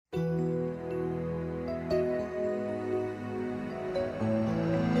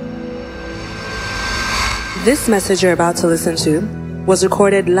This message you're about to listen to was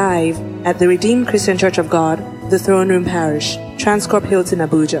recorded live at the Redeemed Christian Church of God, the Throne Room Parish, Transcorp Hilton,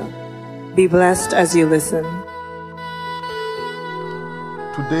 Abuja. Be blessed as you listen.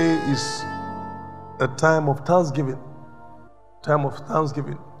 Today is a time of thanksgiving. And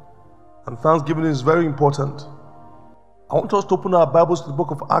thanksgiving is very important. I want us to open our Bibles to the book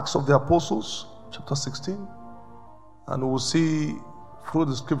of Acts of the Apostles, chapter 16. And we'll see through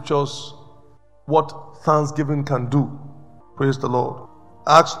the scriptures what thanksgiving can do. Praise the Lord.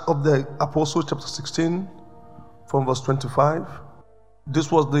 Acts of the Apostles, chapter 16, from verse 25.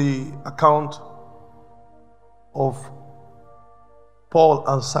 This was the account of Paul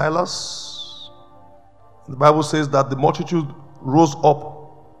and Silas. The Bible says that the multitude rose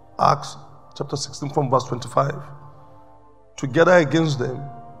up, Acts chapter 16 from verse 25, together against them,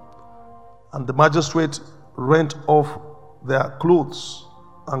 and the magistrate rent off their clothes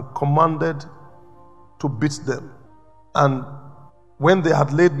and commanded to beat them. And when they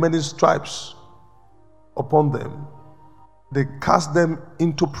had laid many stripes upon them, they cast them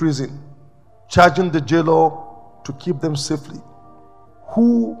into prison, charging the jailer to keep them safely,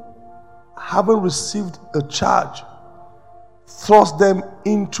 who, having received a charge, thrust them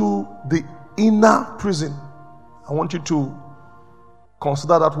into the inner prison. I want you to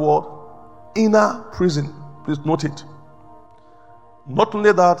consider that word, inner prison. Please note it. Not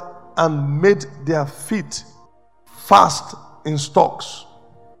only that, and made their feet fast in stocks.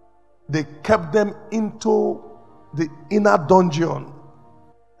 They kept them into the inner dungeon,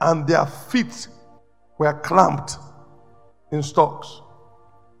 and their feet were clamped in stocks.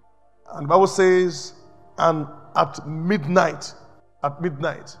 And the Bible says, and at midnight,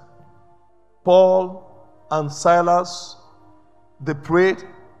 Paul and Silas, they prayed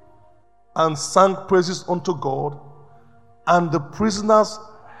and sang praises unto God, and the prisoners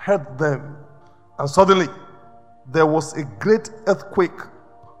heard them. And suddenly there was a great earthquake,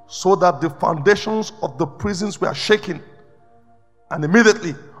 so that the foundations of the prisons were shaken, and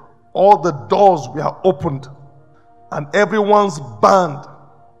immediately all the doors were opened, and everyone's band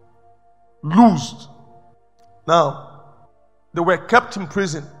loosed. Now, they were kept in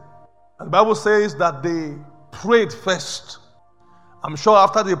prison, and the Bible says that they prayed first. I'm sure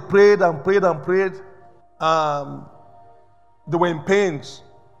after they prayed, they were in pains.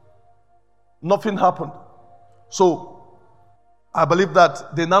 Nothing happened. So, I believe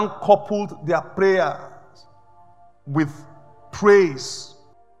that they now coupled their prayers with praise.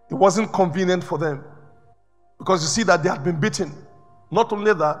 It wasn't convenient for them, because you see that they had been beaten. Not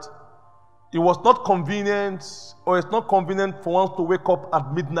only that, it was not convenient, or it's not convenient for one to wake up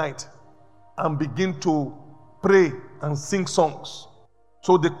at midnight and begin to pray and sing songs.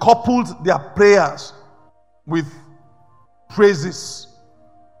 So they coupled their prayers with praises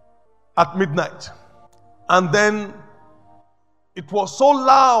at midnight. And then it was so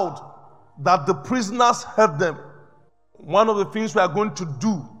loud that the prisoners heard them. One of the things we are going to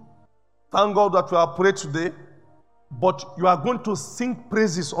do, thank God that we are praying today, but you are going to sing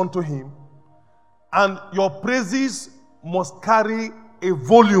praises unto Him, and your praises must carry a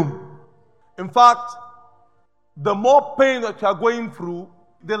volume. In fact, the more pain that you are going through,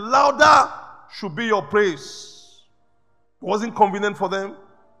 the louder should be your praise. It wasn't convenient for them,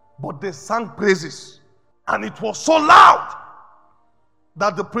 but they sang praises. And it was so loud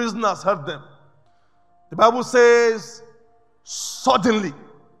that the prisoners heard them. The Bible says, suddenly,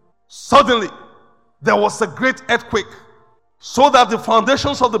 there was a great earthquake, so that the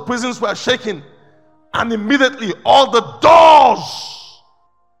foundations of the prisons were shaken, and immediately all the doors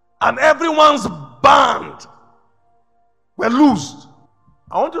and everyone's band were loosed.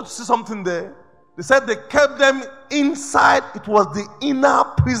 I want you to see something there. They said they kept them inside. It was the inner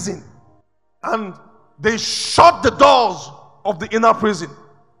prison. And they shut the doors of the inner prison.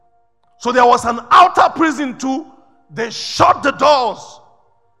 So there was an outer prison too. They shut the doors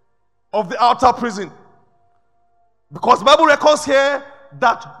of the outer prison. Because the Bible records here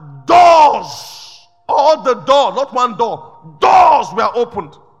that doors, all the doors, not one door, doors were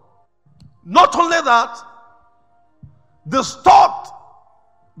opened. Not only that, the stock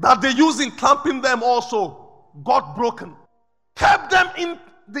that they used in clamping them also got broken. Kept them in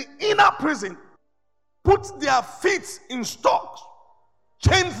the inner prison, put their feet in stocks,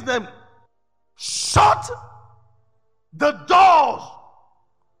 chained them, shut the doors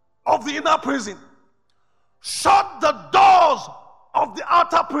of the inner prison, shut the doors of the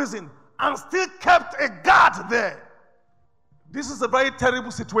outer prison, and still kept a guard there. This is a very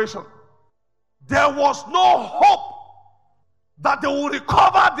terrible situation. There was no hope that they will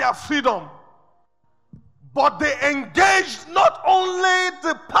recover their freedom, but they engaged not only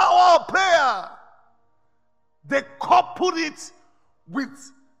the power of prayer, they coupled it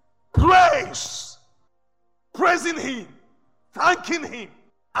with praise, praising him, thanking him,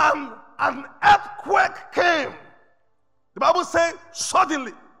 and an earthquake came. The Bible says,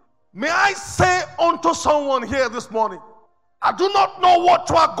 suddenly. May I say unto someone here this morning, I do not know what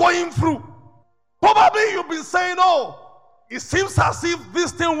you are going through. Probably you've been saying, oh, it seems as if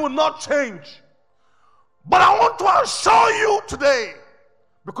this thing will not change. But I want to assure you today,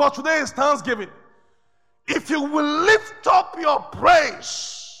 because today is Thanksgiving, if you will lift up your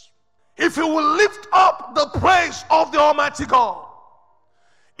praise, if you will lift up the praise of the Almighty God,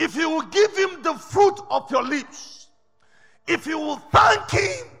 if you will give him the fruit of your lips, if you will thank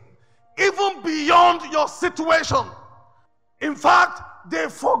him even beyond your situation. In fact, they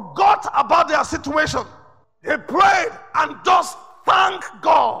forgot about their situation. They prayed and just thanked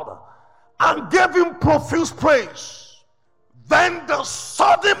God and gave him profuse praise. Then the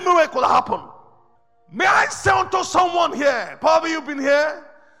sudden miracle happened. May I say unto someone here, probably you've been here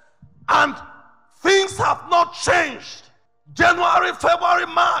and things have not changed. January, February,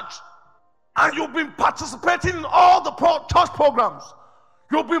 March, and you've been participating in all the church programs.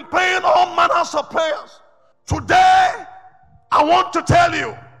 You've been praying all manners of prayers. Today, I want to tell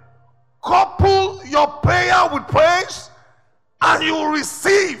you, couple your prayer with praise, and you will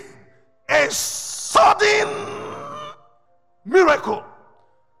receive a sudden miracle.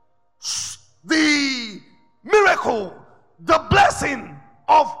 The miracle, the blessing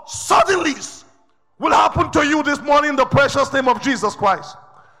of suddenlies will happen to you this morning in the precious name of Jesus Christ.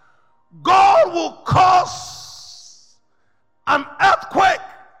 God will cause an earthquake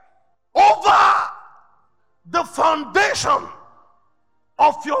over the foundation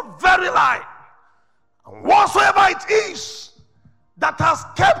of your very life. And whatsoever it is that has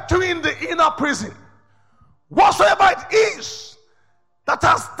kept you in the inner prison, whatsoever it is that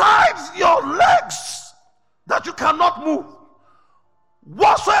has tied your legs that you cannot move,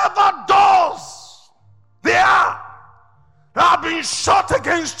 whatsoever doors there are that have been shut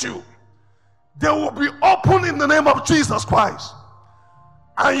against you, they will be opened in the name of Jesus Christ.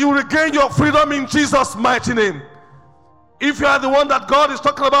 And you regain your freedom in Jesus' mighty name. If you are the one that God is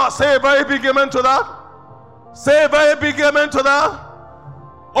talking about, say a very big amen to that. Say a very big amen to that.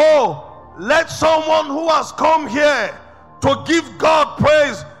 Oh, let someone who has come here to give God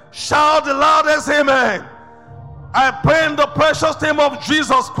praise shout the loudest amen. I pray in the precious name of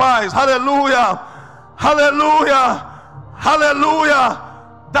Jesus Christ. Hallelujah. Hallelujah. Hallelujah.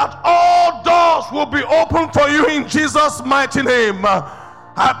 That all doors will be open for you in Jesus' mighty name.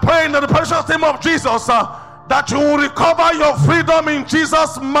 I pray in the precious name of Jesus that you will recover your freedom in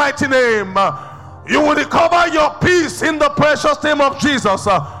Jesus' mighty name. You will recover your peace in the precious name of Jesus.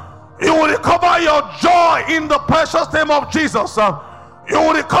 You will recover your joy in the precious name of Jesus. You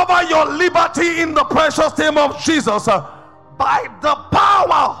will recover your liberty in the precious name of Jesus. By the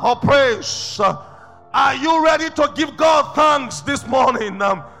power of praise. Are you ready to give God thanks this morning?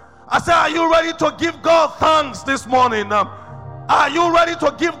 I say, are you ready to give God thanks this morning? Are you ready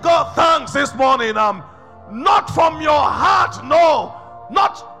to give God thanks this morning? Not from your heart, no,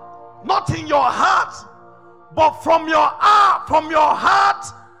 not in your heart, but from your heart,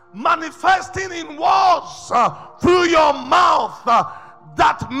 manifesting in words through your mouth,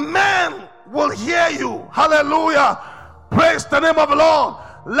 that men will hear you. Hallelujah. Praise the name of the Lord.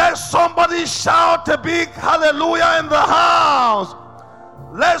 Let somebody shout a big hallelujah in the house.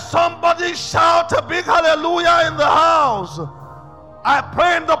 Let somebody shout a big hallelujah in the house. I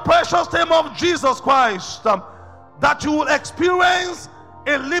pray in the precious name of Jesus Christ that you will experience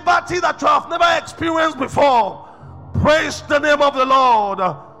a liberty that you have never experienced before. Praise the name of the Lord.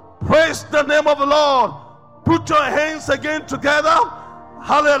 Praise the name of the Lord. Put your hands again together.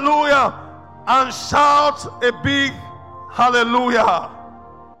 Hallelujah. And shout a big hallelujah.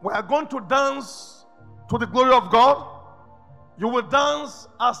 We are going to dance to the glory of God. You will dance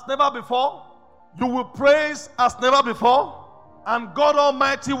as never before. You will praise as never before. And God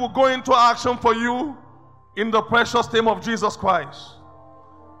Almighty will go into action for you in the precious name of Jesus Christ.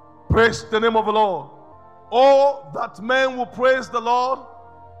 Praise the name of the Lord. Oh, that men will praise the Lord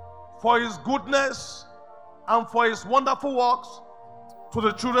for his goodness and for his wonderful works to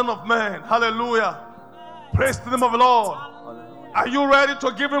the children of men. Hallelujah. Praise the name of the Lord. Are you ready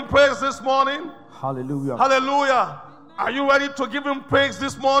to give him praise this morning? Hallelujah. Hallelujah. Are you ready to give him praise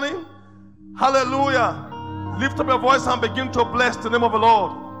this morning? Hallelujah. Lift up your voice and begin to bless the name of the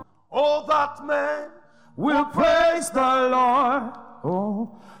Lord. Oh, that man will praise the Lord, oh,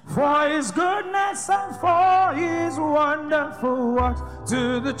 for his goodness and for his wonderful works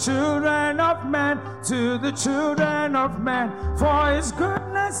to the children of men, to the children of men, for his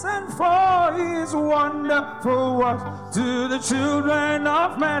goodness goodness and for his wonderful works. To the children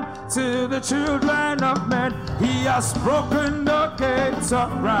of men, to the children of men, he has broken the gates of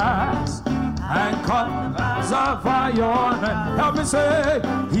brass and cut the bars of iron. Help me say,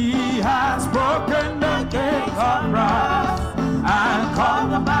 he has broken the gates of brass and cut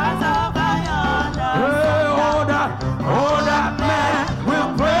the bars of iron. Oh, that man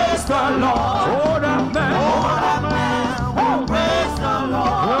will praise the Lord. Oh, that man will praise the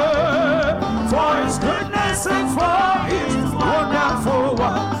Lord. For his goodness and for his wonderful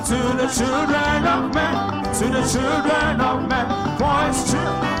work. To the children of men, to the children of men, for his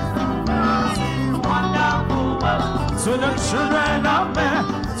wonderful work. To the children of men,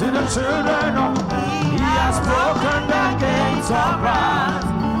 to the children of men, he has broken the gates of brass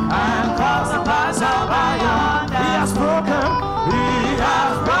and caused the bars of iron. He has broken the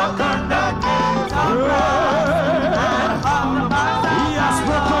gates of brass and caused the bars of iron.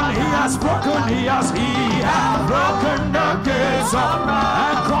 He has broken the gates of brass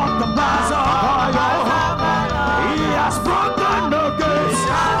and caused the bars of iron. He has broken the gates,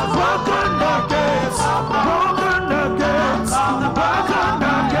 broken the gates, broken the gates, broken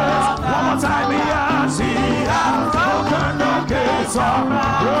the gates. One more time, he has broken the gates of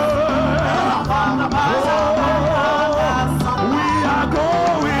brass. We are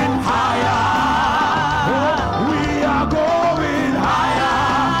going higher. We are going higher.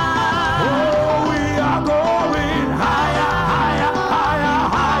 We are going higher, higher, higher,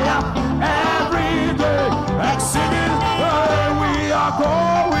 higher. Every day, exceeding. We are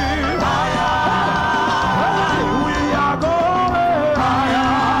going higher. We are going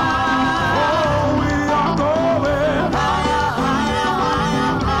higher. We are going higher.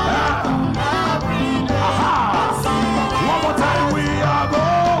 One more time, we are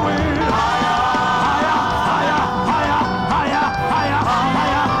going higher, higher, higher, higher, higher, higher,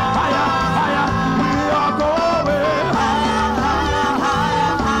 higher, higher, higher. We are going higher, higher,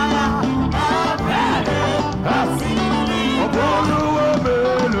 higher, higher.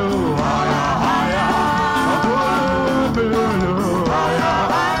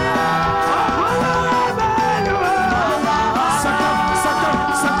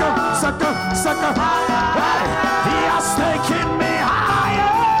 Sucker. He has taken me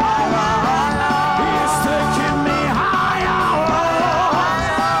higher. He is taking me higher.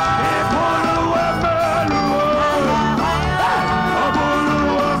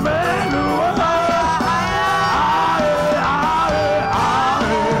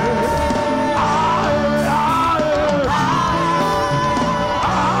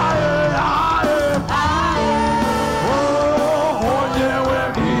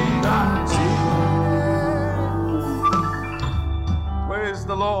 Praise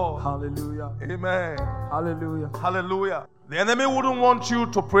the Lord. Hallelujah. Amen. Hallelujah. Hallelujah. The enemy wouldn't want you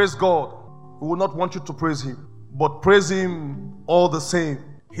to praise God. He would not want you to praise him. But praise him all the same.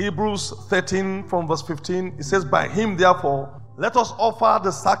 Hebrews 13 from verse 15, it says, by him therefore, let us offer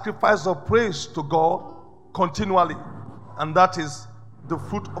the sacrifice of praise to God continually. And that is the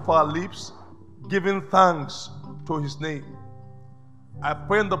fruit of our lips, giving thanks to his name. I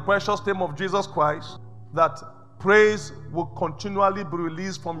pray in the precious name of Jesus Christ that praise will continually be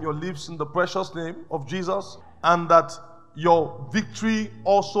released from your lips in the precious name of Jesus, and that your victory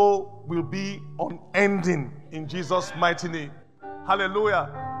also will be unending in Jesus' mighty name. Hallelujah.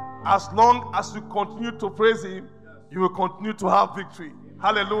 As long as you continue to praise him, you will continue to have victory.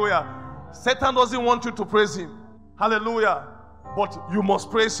 Hallelujah. Satan doesn't want you to praise him. Hallelujah. But you must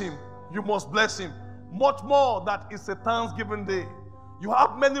praise him. You must bless him. Much more that it's a Thanksgiving day. You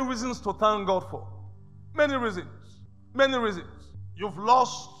have many reasons to thank God for. Many reasons. Many reasons. You've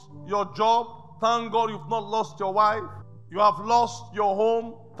lost your job. Thank God you've not lost your wife. You have lost your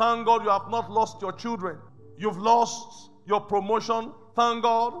home. Thank God you have not lost your children. You've lost your promotion. Thank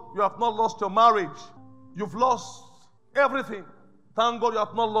God you have not lost your marriage. You've lost everything. Thank God you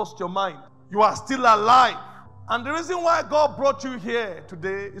have not lost your mind. You are still alive. And the reason why God brought you here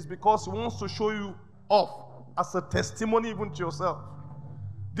today is because he wants to show you off as a testimony even to yourself.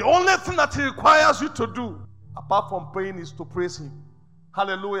 The only thing that he requires you to do, apart from praying, is to praise him.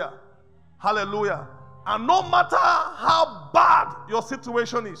 Hallelujah. Hallelujah. And no matter how bad your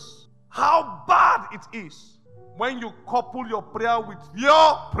situation is, how bad it is, when you couple your prayer with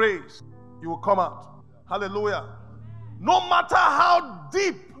your praise, you will come out. Hallelujah. No matter how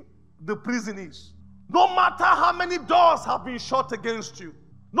deep the prison is, no matter how many doors have been shut against you,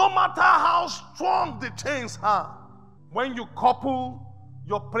 no matter how strong the chains are, when you couple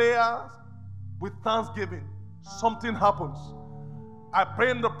your prayers with thanksgiving, something happens. I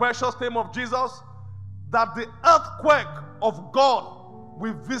pray in the precious name of Jesus that the earthquake of God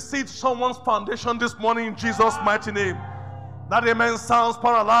We visit someone's foundation this morning in Jesus' mighty name. That amen sounds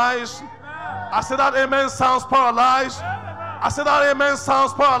paralyzed. I said that amen sounds paralyzed. I said that amen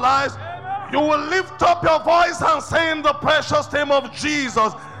sounds paralyzed. You will lift up your voice and say in the precious name of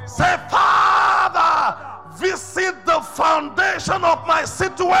Jesus, say, Father, visit the foundation of my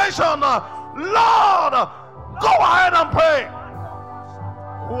situation. Lord, go ahead and pray.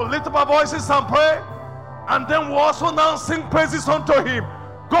 We'll lift up our voices and pray, and then we'll also now sing praises unto him.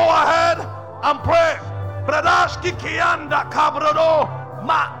 Go ahead and pray. Bradashki kianda kabredo,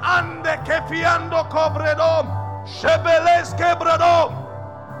 ma ande kefiando kobredo, shebeles kebrado.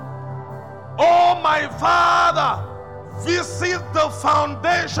 Oh my Father, visit the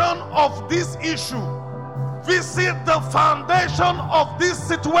foundation of this issue. Visit the foundation of this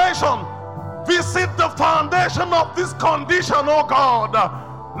situation. Visit the foundation of this condition, oh God.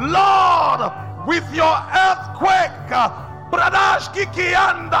 Lord, with your earthquake,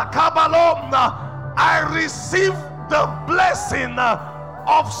 I receive the blessing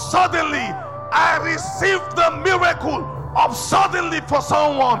of suddenly. I receive the miracle of suddenly for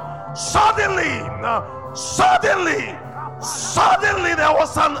someone. Suddenly there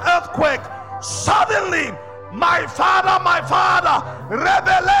was an earthquake. Suddenly, my Father,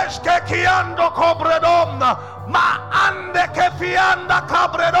 rebelesh kekiando kobredom, ma ande kefianda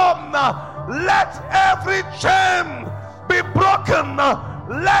kabredom. Let every chain be broken.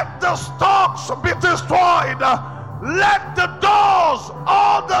 Let the stocks be destroyed. Let the doors,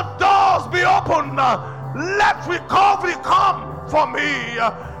 all the doors be opened. Let recovery come for me.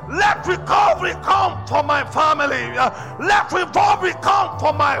 Let recovery come for my family. Let recovery come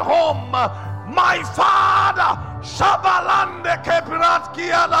for my home. My Father, Shabalande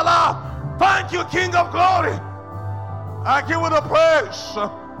Kepiratki Alala. Thank you, King of Glory. I give you the praise.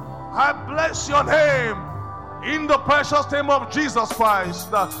 I bless your name in the precious name of Jesus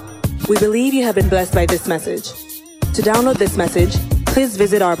Christ. We believe you have been blessed by this message. To download this message, please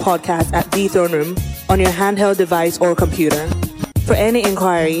visit our podcast at The Throne Room on your handheld device or computer. For any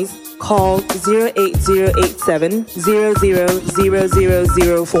inquiries, call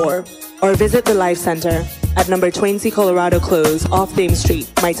 08087000004 or visit the Life Center at number 20 Colorado Close off Dame Street,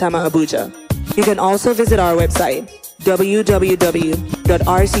 Maitama, Abuja. You can also visit our website,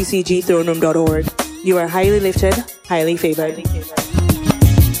 www.rccgthroneroom.org. You are highly lifted, highly favored.